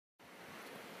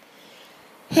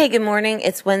Hey, good morning.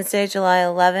 It's Wednesday, July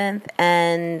 11th,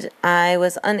 and I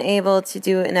was unable to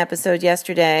do an episode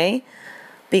yesterday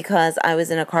because I was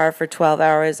in a car for 12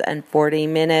 hours and 40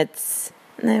 minutes,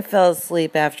 and I fell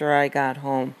asleep after I got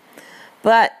home.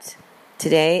 But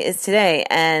today is today,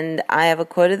 and I have a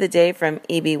quote of the day from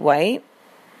E.B. White.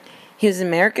 He was an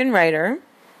American writer.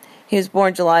 He was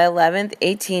born July 11th,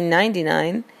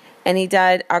 1899, and he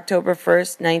died October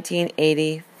 1st,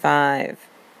 1985.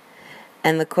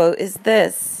 And the quote is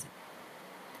this: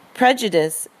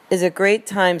 "Prejudice is a great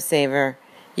time saver.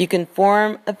 You can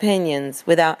form opinions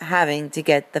without having to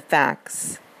get the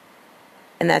facts."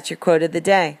 And that's your quote of the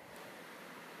day.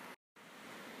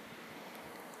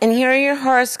 And here are your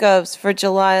horoscopes for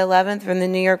July 11th from the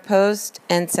New York Post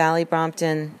and Sally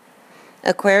Brompton.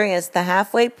 Aquarius, the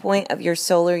halfway point of your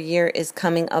solar year is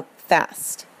coming up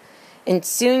fast. And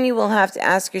soon you will have to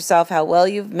ask yourself how well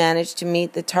you've managed to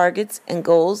meet the targets and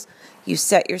goals you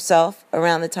set yourself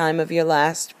around the time of your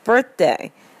last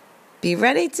birthday. Be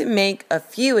ready to make a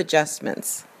few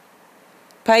adjustments.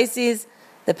 Pisces,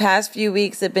 the past few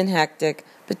weeks have been hectic,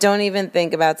 but don't even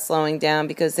think about slowing down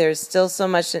because there's still so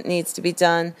much that needs to be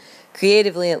done.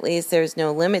 Creatively, at least, there's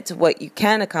no limit to what you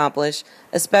can accomplish,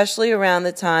 especially around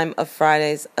the time of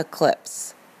Friday's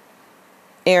eclipse.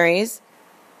 Aries,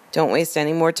 don't waste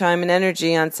any more time and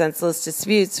energy on senseless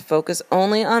disputes. Focus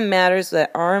only on matters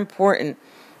that are important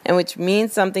and which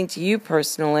means something to you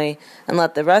personally, and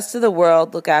let the rest of the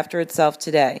world look after itself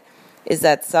today. Is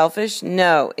that selfish?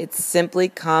 No, it's simply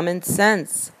common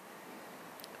sense.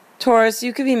 Taurus,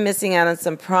 you could be missing out on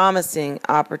some promising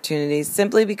opportunities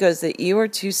simply because that you are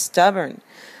too stubborn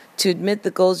to admit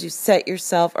the goals you set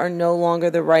yourself are no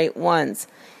longer the right ones.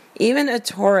 Even a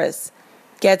Taurus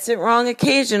gets it wrong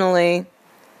occasionally,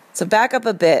 so back up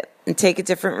a bit and take a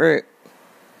different route.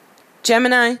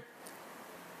 Gemini,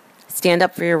 stand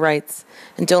up for your rights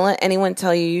and don't let anyone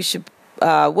tell you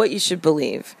what you should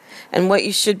believe and what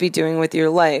you should be doing with your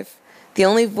life. The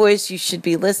only voice you should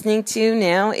be listening to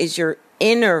now is your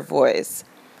inner voice.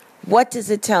 What does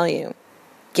it tell you?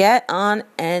 Get on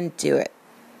and do it.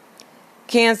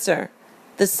 Cancer,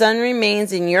 the sun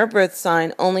remains in your birth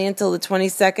sign only until the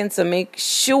 22nd, so make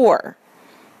sure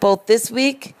both this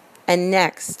week and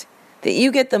next that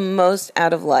you get the most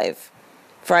out of life.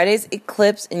 Friday's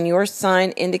eclipse in your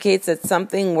sign indicates that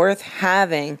something worth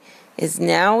having is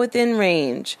now within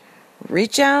range.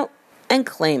 Reach out and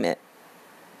claim it.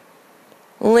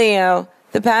 Leo,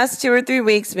 the past 2 or 3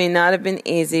 weeks may not have been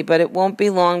easy, but it won't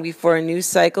be long before a new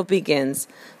cycle begins.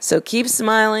 So keep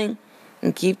smiling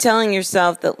and keep telling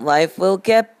yourself that life will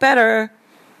get better.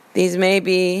 These may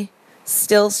be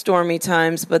still stormy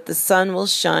times, but the sun will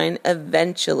shine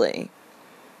eventually.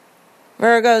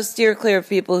 Virgo, steer clear of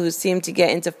people who seem to get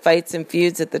into fights and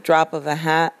feuds at the drop of a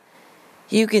hat.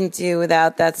 You can do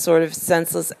without that sort of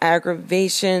senseless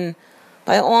aggravation.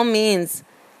 By all means,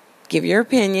 give your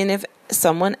opinion if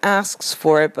someone asks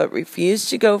for it, but refuse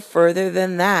to go further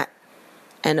than that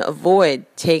and avoid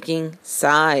taking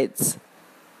sides.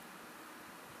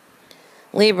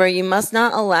 Libra, you must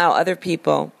not allow other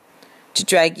people to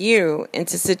drag you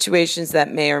into situations that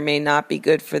may or may not be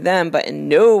good for them, but in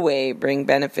no way bring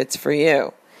benefits for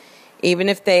you. Even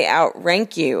if they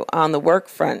outrank you on the work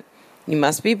front, you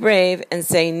must be brave and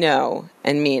say no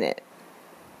and mean it.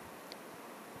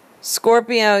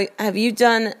 Scorpio, have you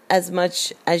done as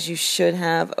much as you should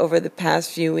have over the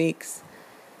past few weeks?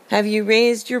 Have you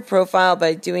raised your profile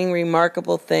by doing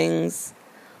remarkable things?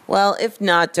 Well, if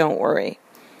not, don't worry.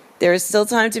 There is still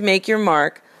time to make your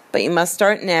mark, but you must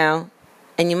start now,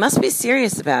 and you must be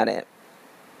serious about it.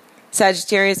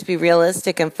 Sagittarius, be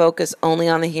realistic and focus only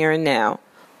on the here and now.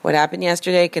 What happened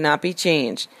yesterday cannot be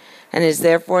changed, and is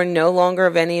therefore no longer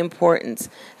of any importance.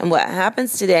 And what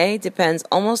happens today depends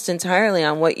almost entirely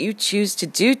on what you choose to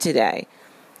do today.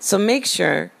 So make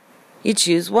sure you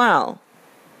choose well.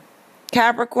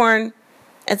 Capricorn,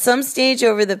 at some stage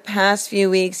over the past few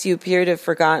weeks, you appear to have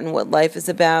forgotten what life is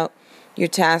about. Your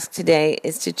task today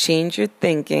is to change your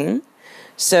thinking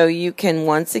so you can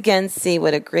once again see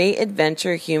what a great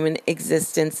adventure human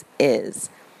existence is.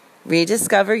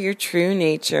 Rediscover your true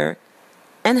nature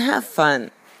and have fun.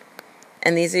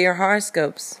 And these are your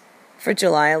horoscopes for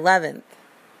July 11th.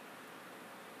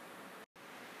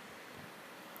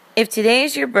 If today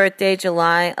is your birthday,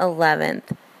 July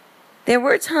 11th, there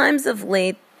were times of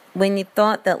late when you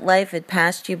thought that life had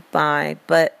passed you by,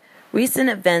 but recent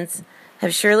events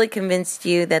have surely convinced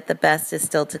you that the best is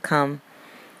still to come.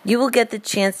 You will get the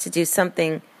chance to do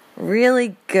something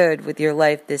really good with your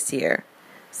life this year,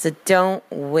 so don't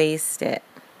waste it.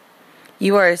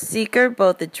 You are a seeker,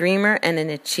 both a dreamer and an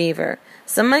achiever.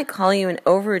 Some might call you an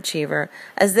overachiever,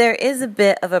 as there is a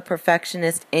bit of a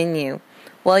perfectionist in you.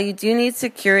 While you do need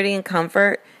security and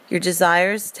comfort, your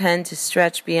desires tend to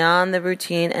stretch beyond the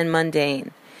routine and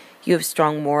mundane. You have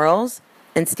strong morals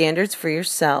and standards for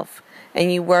yourself,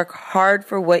 and you work hard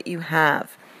for what you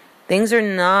have. Things are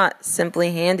not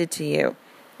simply handed to you,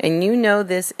 and you know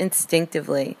this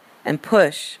instinctively and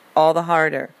push all the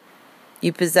harder.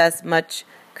 You possess much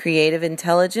creative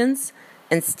intelligence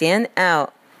and stand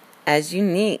out as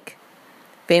unique.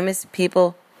 Famous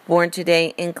people born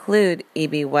today include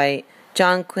E.B. White,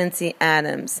 John Quincy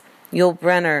Adams, Yul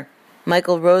Brynner,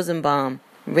 Michael Rosenbaum,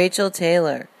 Rachel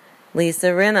Taylor,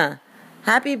 Lisa Rinna.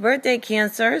 Happy birthday,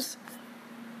 Cancers!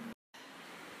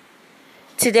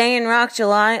 Today in rock,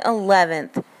 July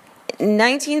 11th. In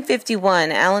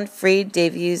 1951, Alan Freed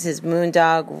debuts his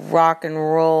Moondog Rock and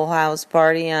Roll House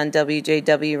Party on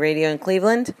WJW Radio in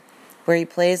Cleveland, where he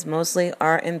plays mostly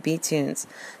R&B tunes.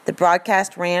 The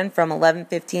broadcast ran from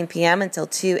 11:15 p.m. until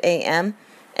 2 a.m.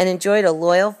 and enjoyed a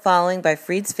loyal following by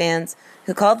Freed's fans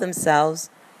who called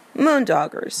themselves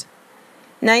Moondoggers.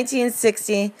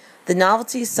 1960, the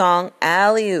novelty song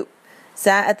Alley Oop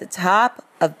sat at the top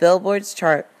of Billboard's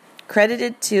chart,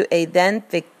 credited to a then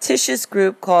fictitious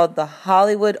group called the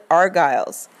Hollywood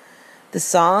Argyles. The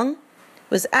song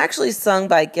was actually sung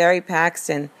by Gary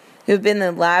Paxton, who had been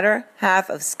the latter half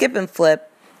of Skip and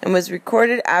Flip, and was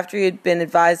recorded after he had been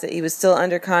advised that he was still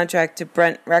under contract to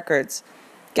Brent Records.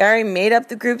 Gary made up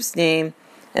the group's name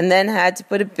and then had to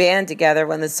put a band together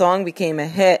when the song became a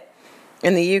hit.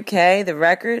 In the UK, the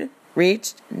record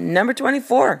reached number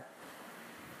 24.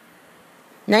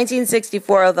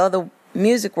 1964, although the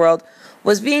music world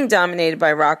was being dominated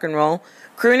by rock and roll,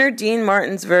 crooner Dean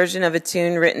Martin's version of a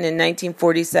tune written in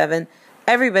 1947,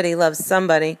 Everybody Loves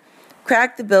Somebody,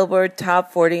 cracked the Billboard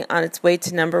Top 40 on its way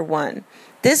to number 1.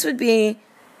 This would be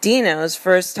Dino's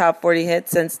first Top 40 hit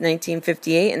since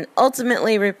 1958 and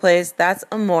ultimately replaced That's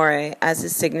Amore as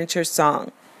his signature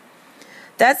song.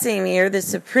 That same year, the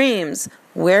Supremes'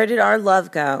 Where Did Our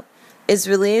Love Go is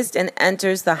released and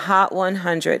enters the Hot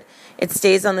 100. It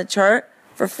stays on the chart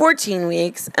for 14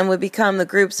 weeks and would become the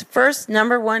group's first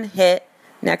number 1 hit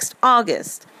next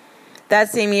August. That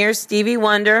same year, Stevie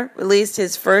Wonder released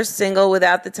his first single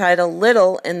without the title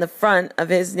Little in the front of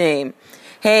his name.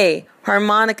 Hey,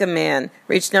 Harmonica Man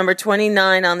reached number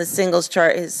 29 on the singles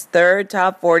chart, his third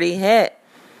top 40 hit.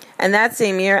 And that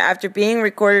same year, after being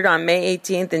recorded on May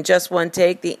 18th in just one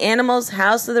take, the Animals'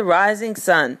 House of the Rising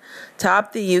Sun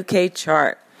topped the UK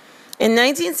chart. In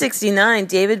 1969,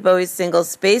 David Bowie's single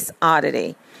Space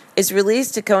Oddity is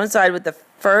released to coincide with the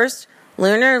first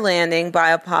lunar landing by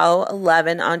Apollo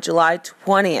 11 on July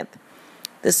 20th.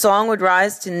 The song would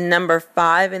rise to number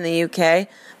 5 in the UK,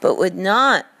 but would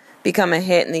not become a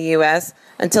hit in the US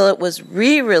until it was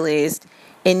re-released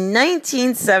in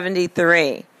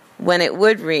 1973, when it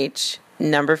would reach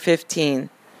number 15.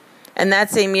 And that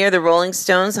same year, the Rolling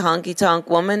Stones' Honky Tonk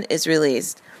Woman is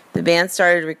released. The band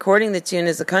started recording the tune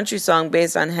as a country song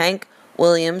based on Hank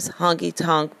Williams' Honky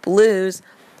Tonk Blues,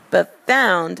 but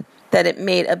found that it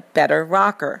made a better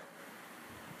rocker.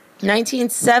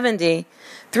 1970,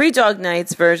 Three Dog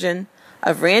Night's version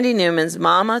of Randy Newman's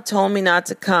Mama Told Me Not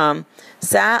to Come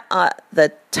sat at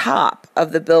the top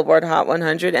of the Billboard Hot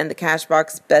 100 and the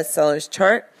Cashbox Bestsellers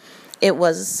chart. It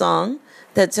was a song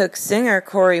that took singer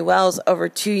Corey Wells over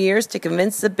 2 years to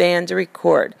convince the band to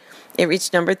record. It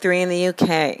reached number 3 in the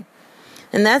UK.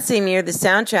 And that same year, the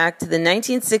soundtrack to the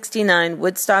 1969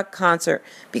 Woodstock concert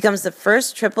becomes the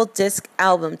first triple disc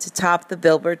album to top the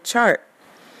Billboard chart.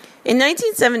 In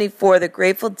 1974, the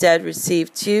Grateful Dead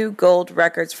received 2 gold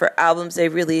records for albums they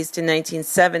released in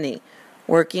 1970,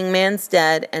 Working Man's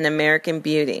Dead and American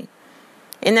Beauty.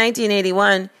 In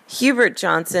 1981, Hubert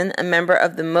Johnson, a member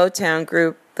of the Motown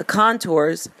group The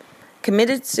Contours,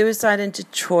 committed suicide in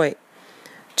Detroit.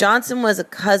 Johnson was a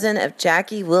cousin of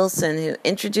Jackie Wilson, who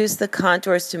introduced the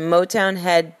Contours to Motown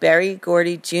head Berry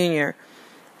Gordy Jr.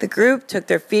 The group took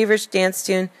their feverish dance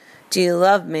tune, Do You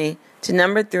Love Me, to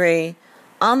number 3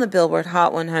 on the Billboard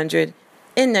Hot 100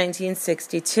 in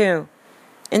 1962.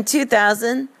 In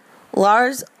 2000,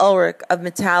 Lars Ulrich of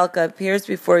Metallica appears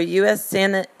before a U.S.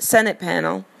 Senate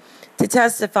panel to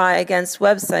testify against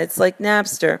websites like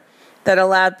Napster that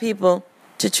allowed people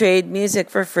to trade music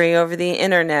for free over the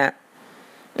internet.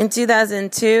 In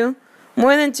 2002,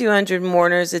 more than 200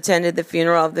 mourners attended the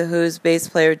funeral of The Who's bass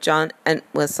player John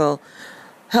Entwistle,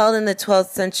 held in the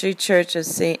 12th century church of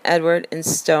St. Edward in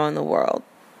Stow-on-the-Wold.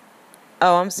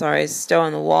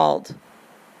 Stow-on-the-Wold.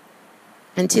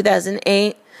 In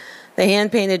 2008, the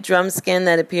hand-painted drum skin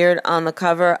that appeared on the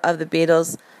cover of the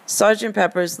Beatles' Sgt.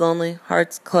 Pepper's Lonely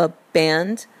Hearts Club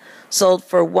Band sold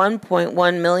for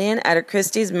 $1.1 million at a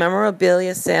Christie's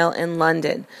memorabilia sale in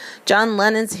London. John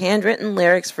Lennon's handwritten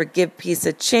lyrics for Give Peace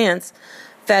a Chance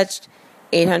fetched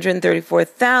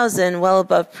 $834,000, well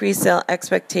above pre-sale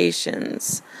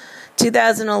expectations.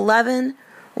 2011,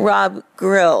 Rob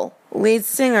Grill, lead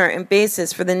singer and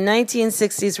bassist for the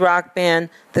 1960s rock band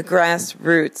The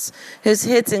Grassroots, whose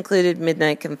hits included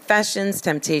Midnight Confessions,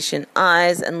 Temptation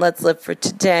Eyes, and Let's Live for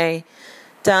Today,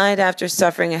 died after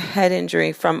suffering a head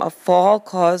injury from a fall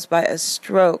caused by a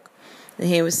stroke, and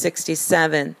he was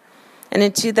 67. And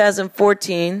in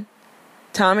 2014,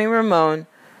 Tommy Ramone,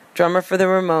 drummer for the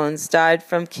Ramones, died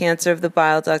from cancer of the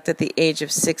bile duct at the age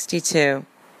of 62.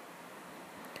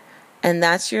 And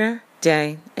that's your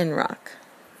day in rock.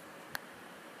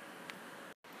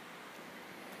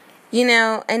 You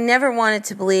know, I never wanted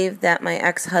to believe that my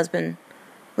ex-husband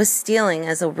was stealing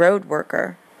as a road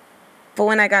worker. But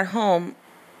when I got home,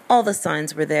 all the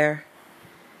signs were there.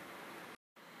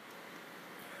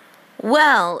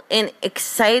 Well, in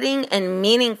exciting and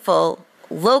meaningful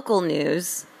local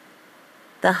news,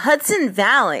 the Hudson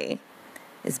Valley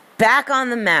is back on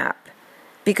the map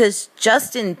because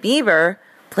Justin Bieber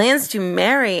plans to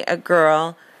marry a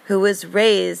girl who was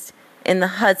raised in the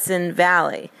Hudson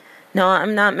Valley. No,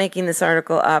 I'm not making this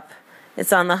article up.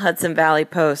 It's on the Hudson Valley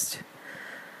Post.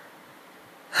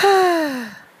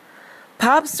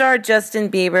 Pop star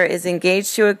Justin Bieber is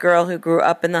engaged to a girl who grew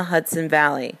up in the Hudson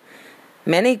Valley.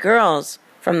 Many girls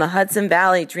from the Hudson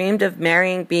Valley dreamed of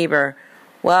marrying Bieber.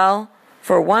 Well,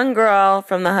 for one girl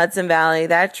from the Hudson Valley,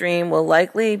 that dream will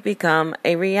likely become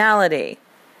a reality.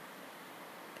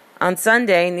 On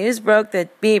Sunday, news broke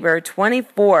that Bieber,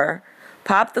 24,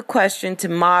 popped the question to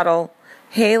model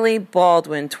Hailey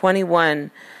Baldwin,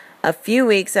 21, a few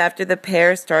weeks after the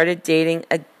pair started dating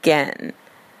again.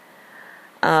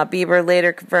 Bieber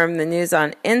later confirmed the news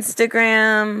on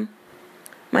Instagram.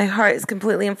 My heart is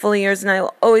completely and fully yours, and I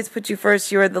will always put you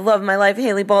first. You are the love of my life,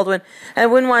 Hailey Baldwin, and I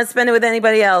wouldn't want to spend it with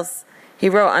anybody else, he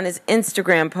wrote on his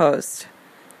Instagram post.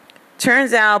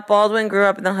 Turns out Baldwin grew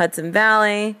up in the Hudson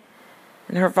Valley,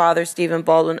 and her father, Stephen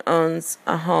Baldwin, owns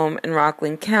a home in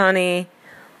Rockland County.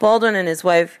 Baldwin and his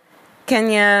wife,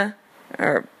 Kenya,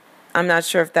 or I'm not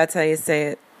sure if that's how you say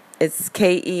it. It's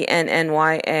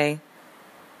Kennya.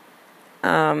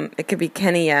 It could be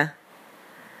Kenya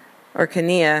or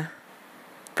Kenya.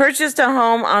 Purchased a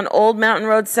home on Old Mountain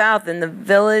Road South in the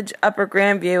Village, Upper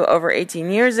Grandview, over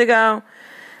 18 years ago.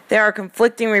 There are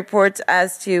conflicting reports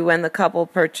as to when the couple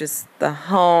purchased the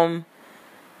home.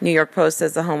 New York Post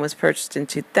says the home was purchased in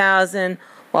 2000,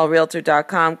 while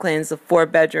Realtor.com claims the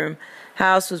 4-bedroom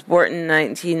house was bought in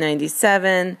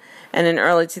 1997, and in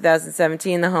early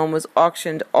 2017 the home was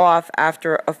auctioned off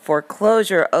after a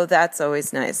foreclosure. Oh, that's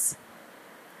always nice.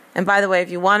 And by the way, if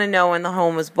you want to know when the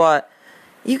home was bought,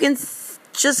 you can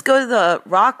just go to the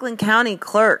Rockland County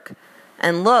clerk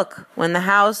and look when the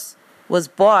house was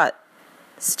bought.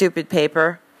 Stupid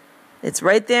paper. It's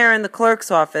right there in the clerk's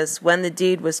office when the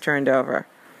deed was turned over.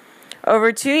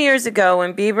 Over 2 years ago,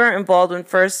 when Bieber and Baldwin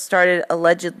first started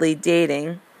allegedly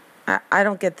dating, I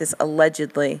don't get this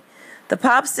allegedly, the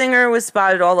pop singer was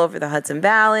spotted all over the Hudson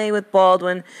Valley with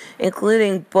Baldwin,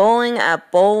 including bowling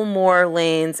at Bowmore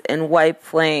Lanes in White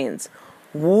Plains.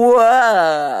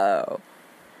 Whoa!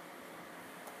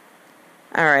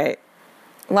 All right.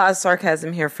 A lot of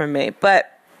sarcasm here from me,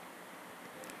 but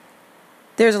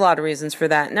there's a lot of reasons for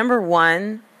that. Number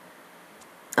one,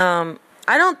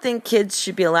 I don't think kids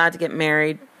should be allowed to get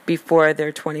married before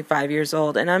they're 25 years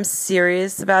old. And I'm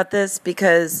serious about this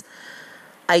because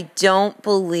I don't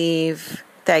believe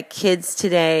that kids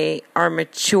today are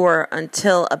mature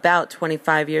until about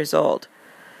 25 years old.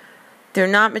 They're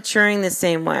not maturing the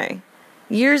same way.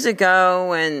 Years ago,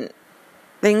 when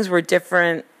things were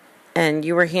different and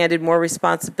you were handed more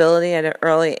responsibility at an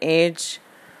early age,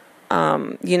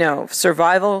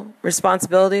 survival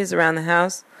responsibilities around the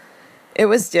house, it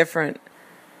was different.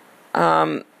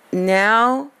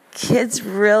 Now, kids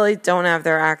really don't have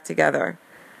their act together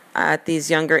at these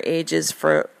younger ages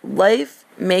for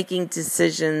life-making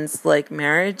decisions like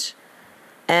marriage.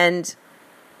 And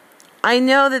I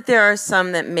know that there are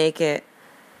some that make it,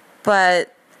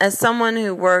 but as someone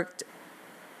who worked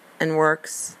and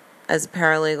works as a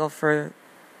paralegal for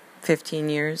 15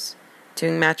 years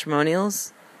doing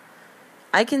matrimonials,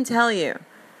 I can tell you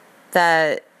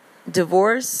that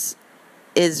divorce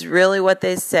is really what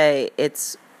they say.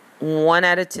 It's 1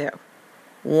 out of 2.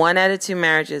 1 out of 2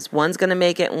 marriages. One's going to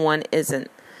make it and one isn't.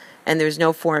 And there's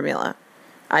no formula.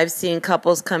 I've seen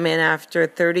couples come in after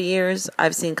 30 years.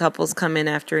 I've seen couples come in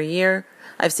after a year.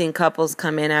 I've seen couples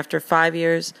come in after 5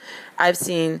 years. I've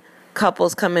seen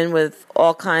couples come in with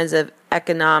all kinds of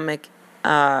economic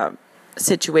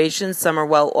situations. Some are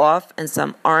well off and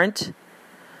some aren't.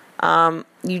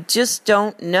 You just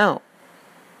don't know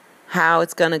how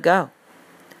it's going to go.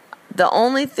 The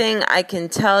only thing I can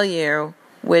tell you,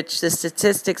 which the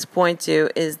statistics point to,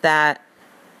 is that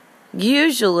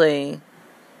usually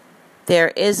there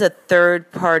is a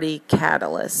third-party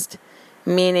catalyst,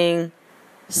 meaning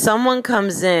someone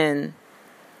comes in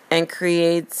and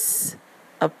creates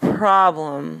a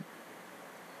problem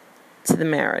to the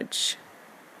marriage.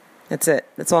 That's it.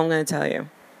 That's all I'm going to tell you.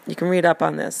 You can read up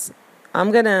on this.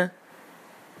 I'm going to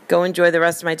go enjoy the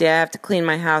rest of my day. I have to clean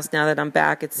my house now that I'm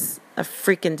back. It's a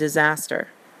freaking disaster.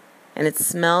 And it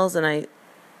smells, and I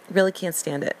really can't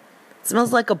stand it. It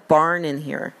smells like a barn in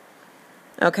here.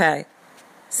 Okay.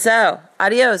 So,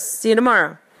 adios. See you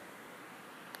tomorrow.